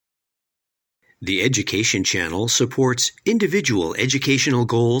The Education Channel supports individual educational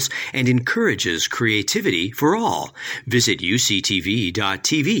goals and encourages creativity for all. Visit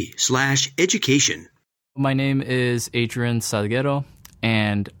uctv.tv/education. My name is Adrian Salguero,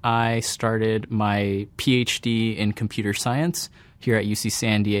 and I started my PhD in computer science here at UC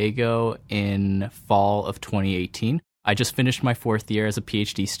San Diego in fall of 2018. I just finished my 4th year as a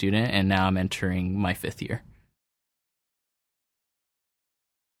PhD student, and now I'm entering my 5th year.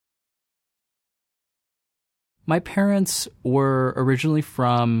 My parents were originally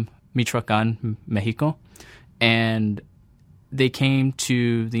from Michoacan, Mexico, and they came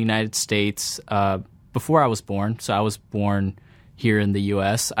to the United States before I was born. So I was born here in the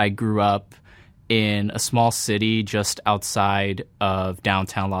U.S. I grew up in a small city just outside of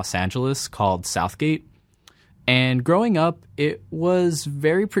downtown Los Angeles called Southgate. And growing up, it was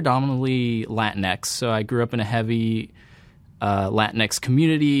very predominantly Latinx. So I grew up in a heavy Latinx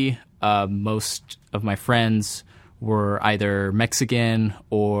community. Most of my friends were either Mexican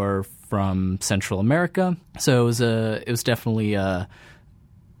or from Central America. So it was definitely a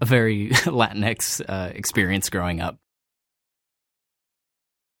very Latinx experience growing up.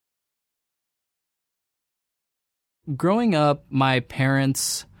 Growing up, my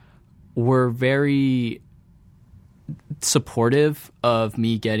parents were very supportive of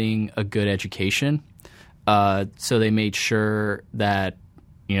me getting a good education. So they made sure that,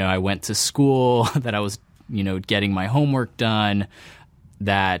 I went to school, that I was, getting my homework done,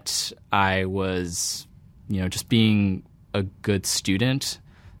 that I was, just being a good student.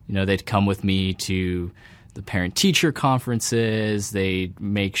 They'd come with me to the parent-teacher conferences. They'd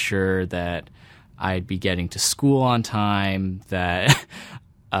make sure that I'd be getting to school on time, that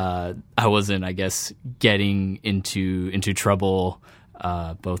I wasn't, getting into trouble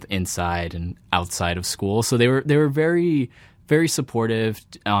both inside and outside of school. So they were very, very supportive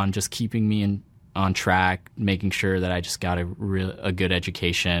on just keeping me on track, making sure that I just got a good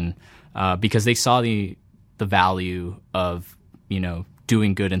education, because they saw the value of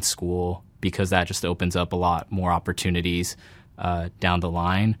doing good in school, because that just opens up a lot more opportunities down the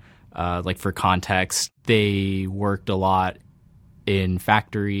line. Like for context, they worked a lot in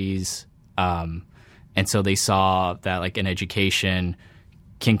factories, and so they saw that like an education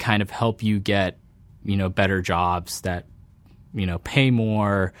can kind of help you get better jobs that pay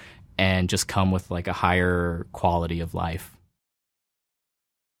more and just come with like a higher quality of life.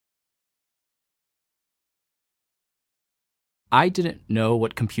 I didn't know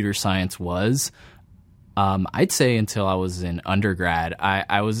what computer science was. I'd say until I was in undergrad.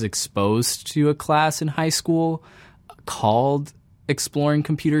 I was exposed to a class in high school called Exploring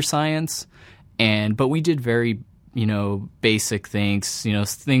Computer Science, but we did very, basic things,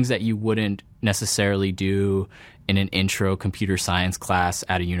 things that you wouldn't necessarily do in an intro computer science class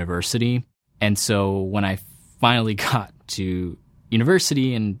at a university. And so when I finally got to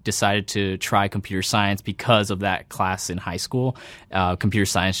university and decided to try computer science because of that class in high school, computer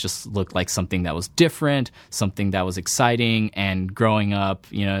science just looked like something that was different, something that was exciting. And growing up,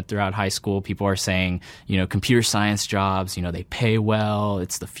 throughout high school, people are saying, computer science jobs, they pay well,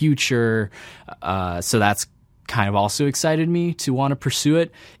 it's the future. So that's kind of also excited me to want to pursue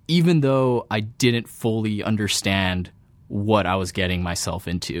it, even though I didn't fully understand what I was getting myself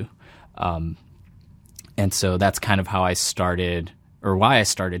into. And so that's kind of how I started, or why I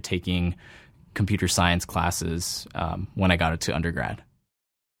started taking computer science classes when I got into undergrad.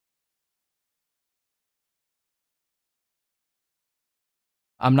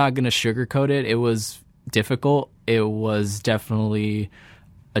 I'm not going to sugarcoat it. It was difficult. It was definitely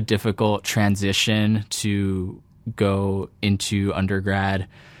a difficult transition to go into undergrad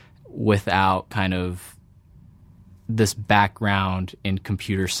without kind of this background in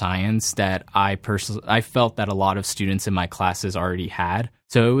computer science that I felt that a lot of students in my classes already had.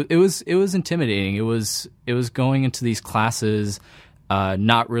 So it was intimidating. It was going into these classes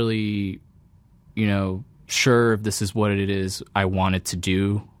not really, sure if this is what it is I wanted to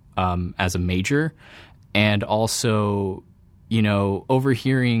do as a major, and also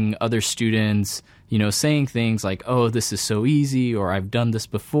overhearing other students saying things like, "Oh, this is so easy," or "I've done this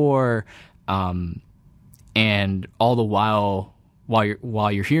before." And all the while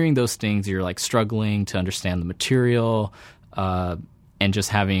you're hearing those things, you're like struggling to understand the material, and just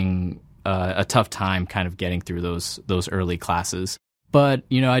having a tough time kind of getting through those early classes. But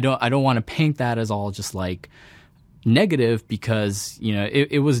I don't want to paint that as all just like negative, because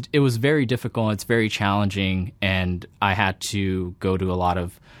it was very difficult. It's very challenging, and I had to go to a lot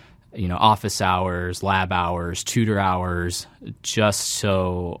of office hours, lab hours, tutor hours, just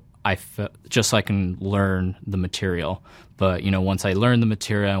so I can learn the material. But once I learned the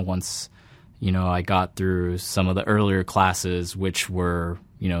material, once I got through some of the earlier classes, which were,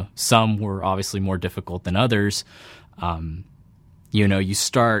 some were obviously more difficult than others. You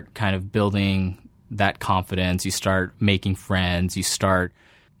start kind of building that confidence, you start making friends, you start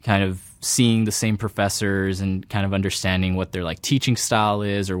kind of seeing the same professors and kind of understanding what their like teaching style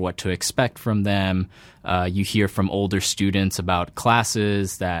is or what to expect from them. You hear from older students about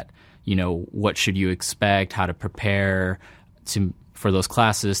classes that, what should you expect, how to prepare for those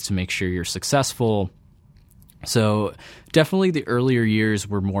classes to make sure you're successful. So definitely the earlier years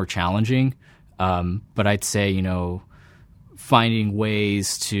were more challenging. But I'd say, finding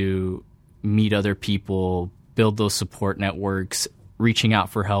ways to meet other people, build those support networks, reaching out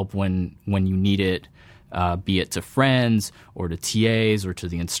for help when you need it, be it to friends or to TAs or to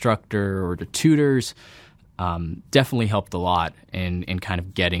the instructor or to tutors, definitely helped a lot in kind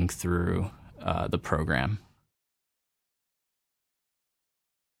of getting through the program.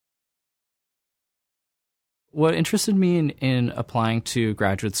 What interested me in applying to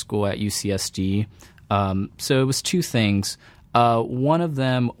graduate school at UCSD, so it was two things. One of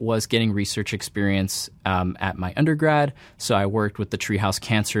them was getting research experience at my undergrad. So I worked with the Treehouse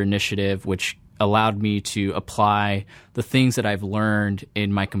Cancer Initiative, which allowed me to apply the things that I've learned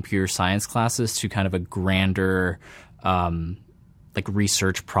in my computer science classes to kind of a grander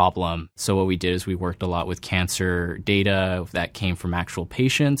research problem. So what we did is we worked a lot with cancer data that came from actual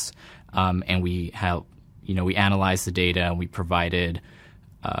patients, and we analyzed the data and we provided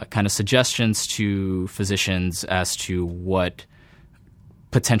kind of suggestions to physicians as to what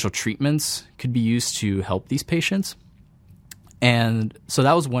potential treatments could be used to help these patients. And so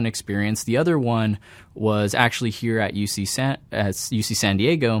that was one experience. The other one was actually here at UC San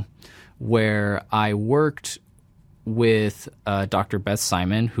Diego, where I worked with Dr. Beth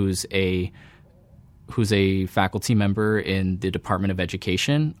Simon, who's a faculty member in the Department of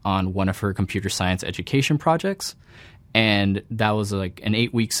Education on one of her computer science education projects. And that was like an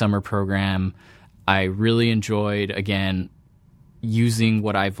 8-week summer program. I really enjoyed, again, using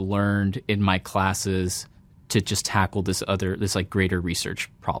what I've learned in my classes to just tackle this greater research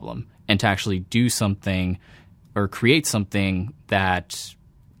problem and to actually do something or create something that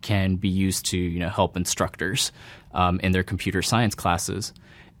can be used to, help instructors in their computer science classes.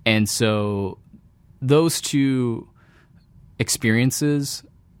 And so those two experiences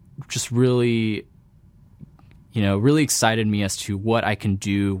just really excited me as to what I can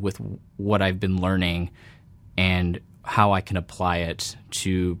do with what I've been learning and how I can apply it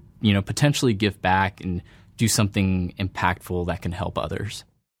to, potentially give back and do something impactful that can help others.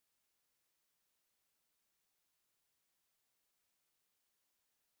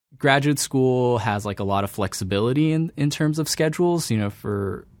 Graduate school has a lot of flexibility in terms of schedules,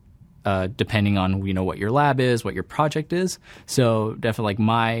 for depending on, what your lab is, what your project is. So definitely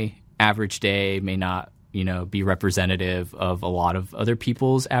my average day may not be representative of a lot of other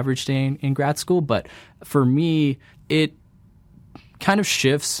people's average day in grad school. But for me, it kind of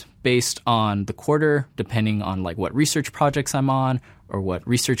shifts based on the quarter, depending on what research projects I'm on or what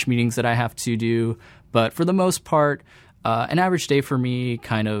research meetings that I have to do. But for the most part, an average day for me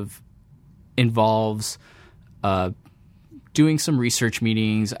kind of involves doing some research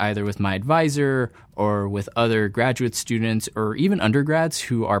meetings either with my advisor or with other graduate students or even undergrads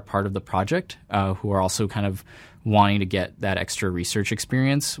who are part of the project, who are also kind of wanting to get that extra research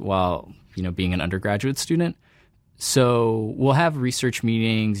experience while, being an undergraduate student. So we'll have research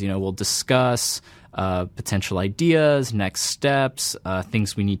meetings, we'll discuss potential ideas, next steps,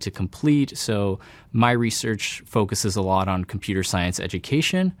 things we need to complete. So my research focuses a lot on computer science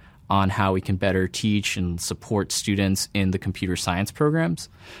education, on how we can better teach and support students in the computer science programs.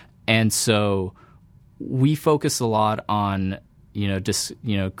 And so we focus a lot on,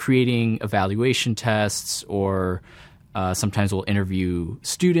 creating evaluation tests, or sometimes we'll interview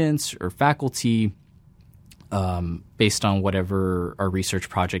students or faculty based on whatever our research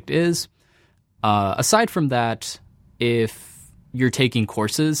project is. Aside from that, if you're taking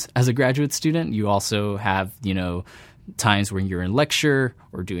courses as a graduate student, you also have, times when you're in lecture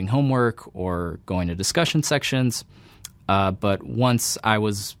or doing homework or going to discussion sections. But once I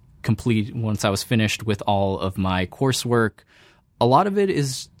was finished with all of my coursework, a lot of it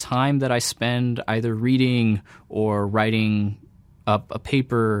is time that I spend either reading or writing up a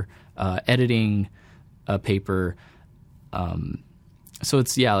paper, editing a paper. So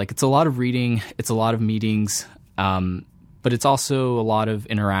it's a lot of reading, it's a lot of meetings, but it's also a lot of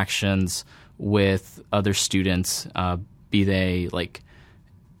interactions with other students, be they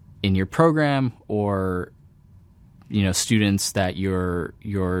in your program or students that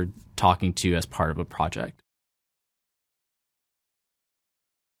you're talking to as part of a project.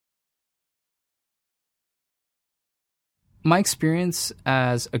 My experience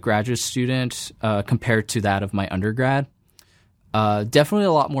as a graduate student compared to that of my undergrad, definitely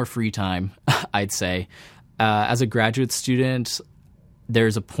a lot more free time, I'd say. As a graduate student,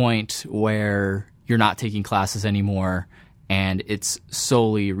 there's a point where you're not taking classes anymore and it's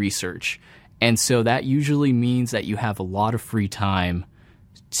solely research. And so that usually means that you have a lot of free time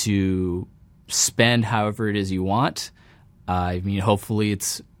to spend however it is you want. Hopefully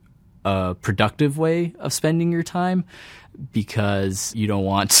it's a productive way of spending your time, because you don't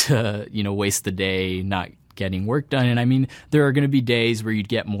want to, waste the day not getting work done. And there are going to be days where you'd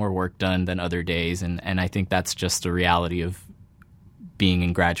get more work done than other days. And I think that's just the reality of being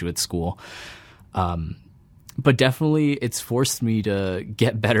in graduate school. But definitely it's forced me to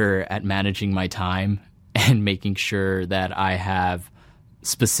get better at managing my time and making sure that I have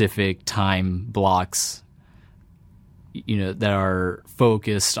specific time blocks, that are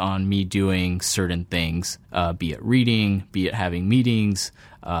focused on me doing certain things, be it reading, be it having meetings,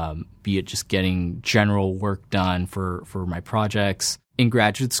 be it just getting general work done for my projects. In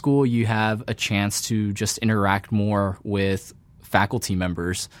graduate school, you have a chance to just interact more with faculty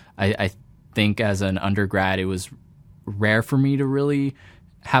members. I think as an undergrad, it was rare for me to really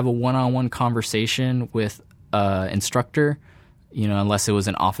have a one-on-one conversation with an instructor, unless it was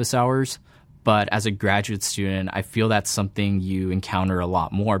in office hours. But as a graduate student, I feel that's something you encounter a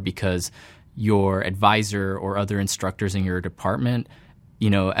lot more, because your advisor or other instructors in your department,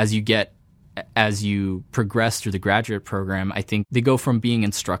 as you progress through the graduate program, I think they go from being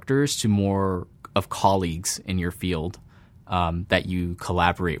instructors to more of colleagues in your field, that you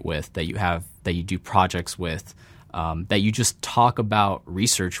collaborate with, that you do projects with, that you just talk about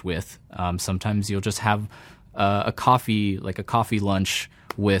research with. Sometimes you'll just have a coffee lunch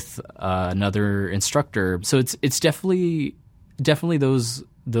with another instructor. So it's definitely those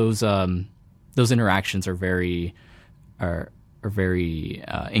interactions are very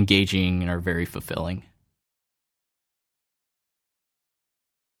engaging and are very fulfilling.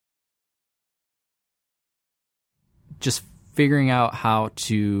 Just figuring out how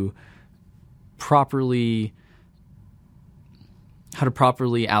to properly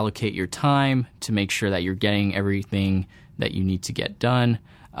allocate your time to make sure that you're getting everything that you need to get done.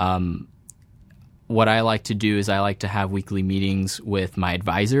 What I like to do is I like to have weekly meetings with my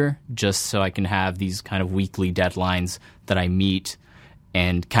advisor, just so I can have these kind of weekly deadlines that I meet,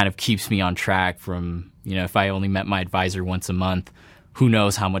 and kind of keeps me on track from, if I only met my advisor once a month, who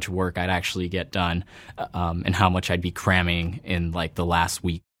knows how much work I'd actually get done, and how much I'd be cramming in the last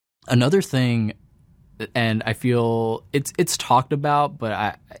week. Another thing, and I feel it's talked about,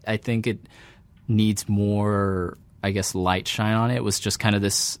 but I think it needs more, light shine on it, was just kind of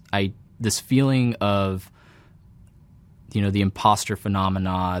this feeling of, the imposter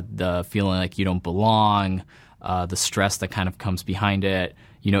phenomena, the feeling like you don't belong, the stress that kind of comes behind it.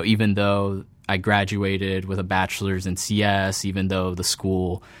 Even though I graduated with a bachelor's in CS, even though the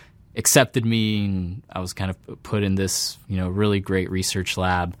school accepted me and I was kind of put in this, really great research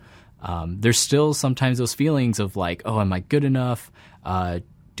lab, there's still sometimes those feelings of oh, am I good enough?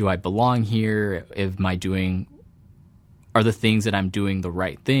 Do I belong here? Are the things that I'm doing the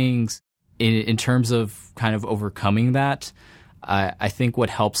right things? In terms of kind of overcoming that, I think what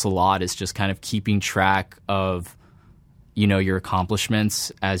helps a lot is just kind of keeping track of, your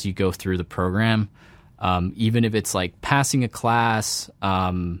accomplishments as you go through the program. Even if it's passing a class,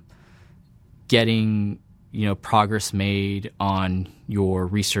 getting, progress made on your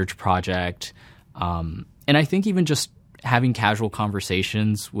research project. And I think even just having casual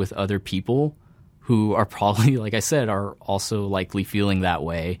conversations with other people who are probably, like I said, are also likely feeling that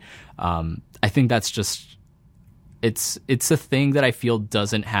way. I think that's just, it's a thing that I feel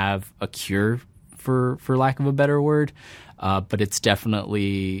doesn't have a cure, for lack of a better word, but it's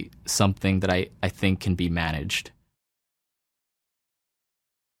definitely something that I think can be managed.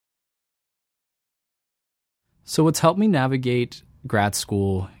 So what's helped me navigate grad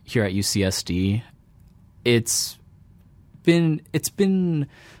school here at UCSD, it's been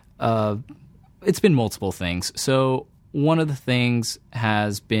multiple things. So one of the things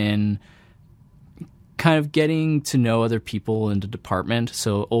has been kind of getting to know other people in the department.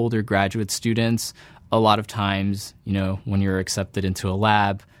 So older graduate students, a lot of times, when you're accepted into a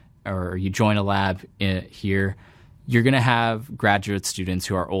lab or you join a lab here, you're going to have graduate students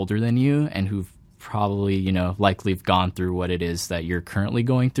who are older than you and who've probably, likely have gone through what it is that you're currently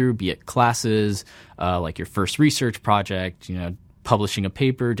going through, be it classes, like your first research project, publishing a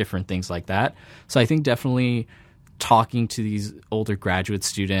paper, different things like that. So I think definitely talking to these older graduate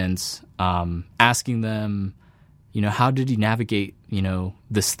students, asking them, how did you navigate,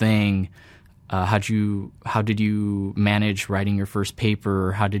 this thing? how did you manage writing your first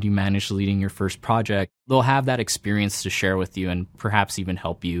paper? How did you manage leading your first project? They'll have that experience to share with you and perhaps even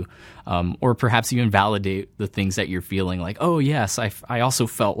help you, or perhaps even validate the things that you're feeling like, oh, yes, I also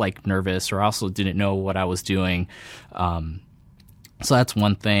felt like nervous, or I also didn't know what I was doing. So that's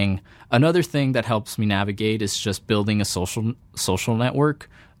one thing. Another thing that helps me navigate is just building a social network,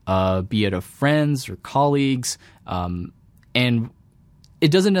 be it of friends or colleagues, and it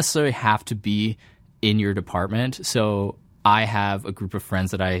doesn't necessarily have to be in your department. So I have a group of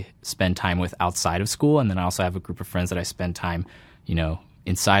friends that I spend time with outside of school, and then I also have a group of friends that I spend time,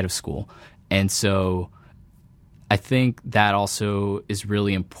 inside of school. And so I think that also is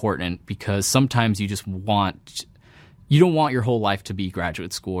really important, because sometimes you don't want your whole life to be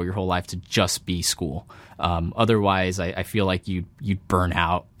graduate school, or your whole life to just be school. Otherwise, I feel like you'd burn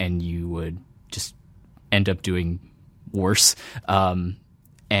out and you would just end up doing worse.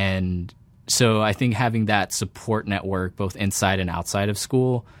 And so I think having that support network, both inside and outside of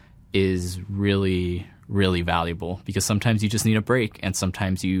school, is really, really valuable, because sometimes you just need a break, and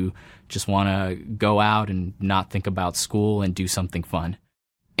sometimes you just want to go out and not think about school and do something fun.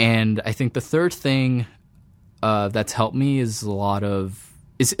 And I think the third thing that's helped me is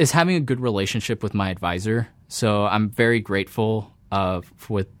is having a good relationship with my advisor. So I'm very grateful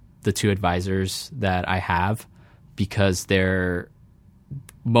with the two advisors that I have, because they're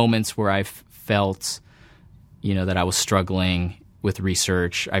moments where I've felt, that I was struggling with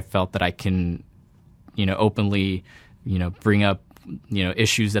research. I felt that I can, openly, bring up,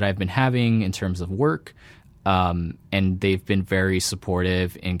 issues that I've been having in terms of work. And they've been very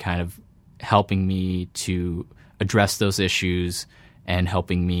supportive in kind of helping me to address those issues and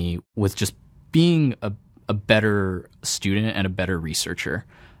helping me with just being a better student and a better researcher.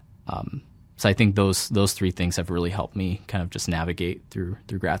 So I think those three things have really helped me kind of just navigate through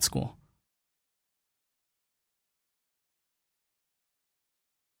grad school.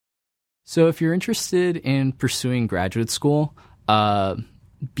 So if you're interested in pursuing graduate school,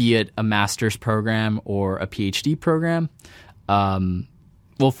 be it a master's program or a PhD program,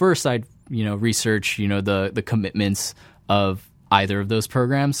 well, first I'd research the commitments of either of those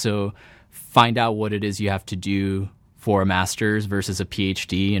programs. So find out what it is you have to do for a master's versus a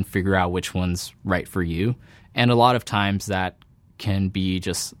PhD, and figure out which one's right for you. And a lot of times that can be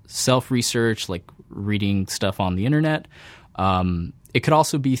just self-research, like reading stuff on the internet. It could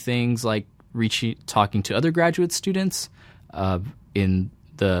also be things like talking to other graduate students in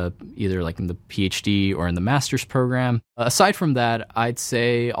the PhD or in the master's program. Aside from that, I'd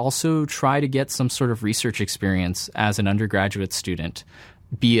say also try to get some sort of research experience as an undergraduate student,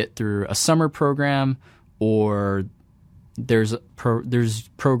 be it through a summer program, or there's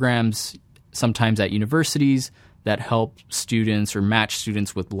programs sometimes at universities that help students or match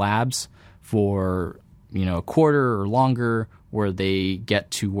students with labs for a quarter or longer, where they get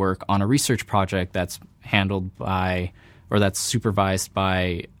to work on a research project that's handled by or that's supervised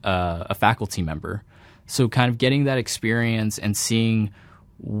by a faculty member. So kind of getting that experience and seeing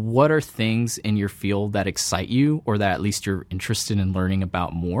what are things in your field that excite you, or that at least you're interested in learning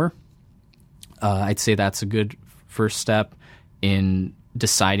about more. I'd say that's a good first step in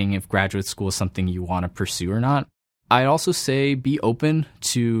deciding if graduate school is something you want to pursue or not. I'd also say be open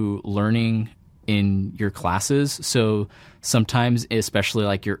to learning in your classes. So sometimes, especially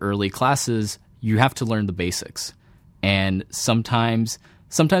like your early classes, you have to learn the basics. And sometimes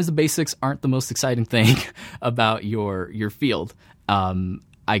the basics aren't the most exciting thing about your field.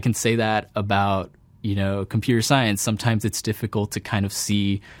 I can say that about computer science. Sometimes it's difficult to kind of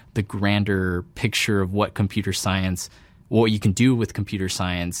see the grander picture of what you can do with computer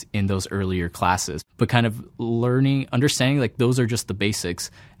science in those earlier classes. But kind of understanding like those are just the basics,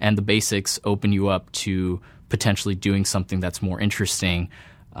 and the basics open you up to potentially doing something that's more interesting.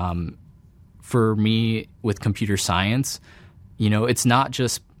 For me, with computer science, it's not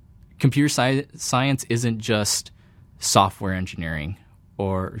just computer science isn't just software engineering,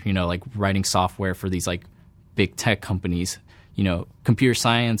 or like writing software for these like big tech companies. Computer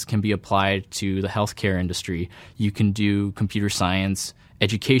science can be applied to the healthcare industry. You can do computer science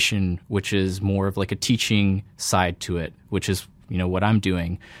education, which is more of like a teaching side to it, which is what I'm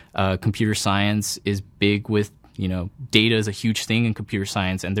doing. Computer science is big with data is a huge thing in computer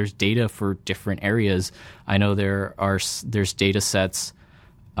science, and there's data for different areas. I know there's data sets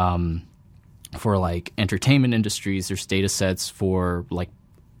for like entertainment industries. There's data sets for like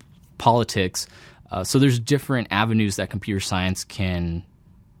politics. So there's different avenues that computer science can,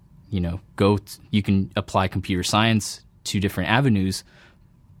 go. You can apply computer science to different avenues,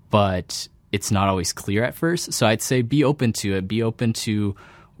 but it's not always clear at first. So I'd say be open to it. Be open to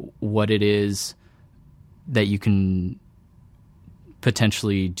what it is that you can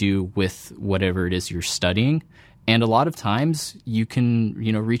potentially do with whatever it is you're studying. And a lot of times you can,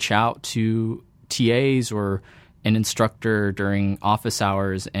 reach out to TAs or an instructor during office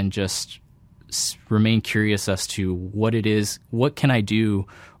hours and just remain curious as to what it is, what can I do,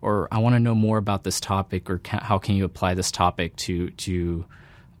 or I want to know more about this topic, or how can you apply this topic to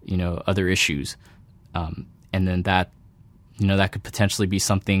other issues. And then that could potentially be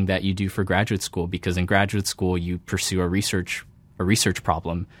something that you do for graduate school, because in graduate school you pursue a research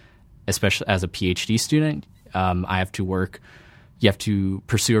problem, especially as a PhD student. You have to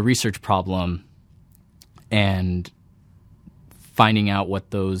pursue a research problem, and finding out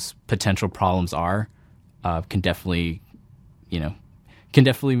what those potential problems are can definitely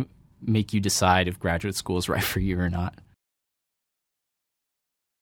make you decide if graduate school is right for you or not.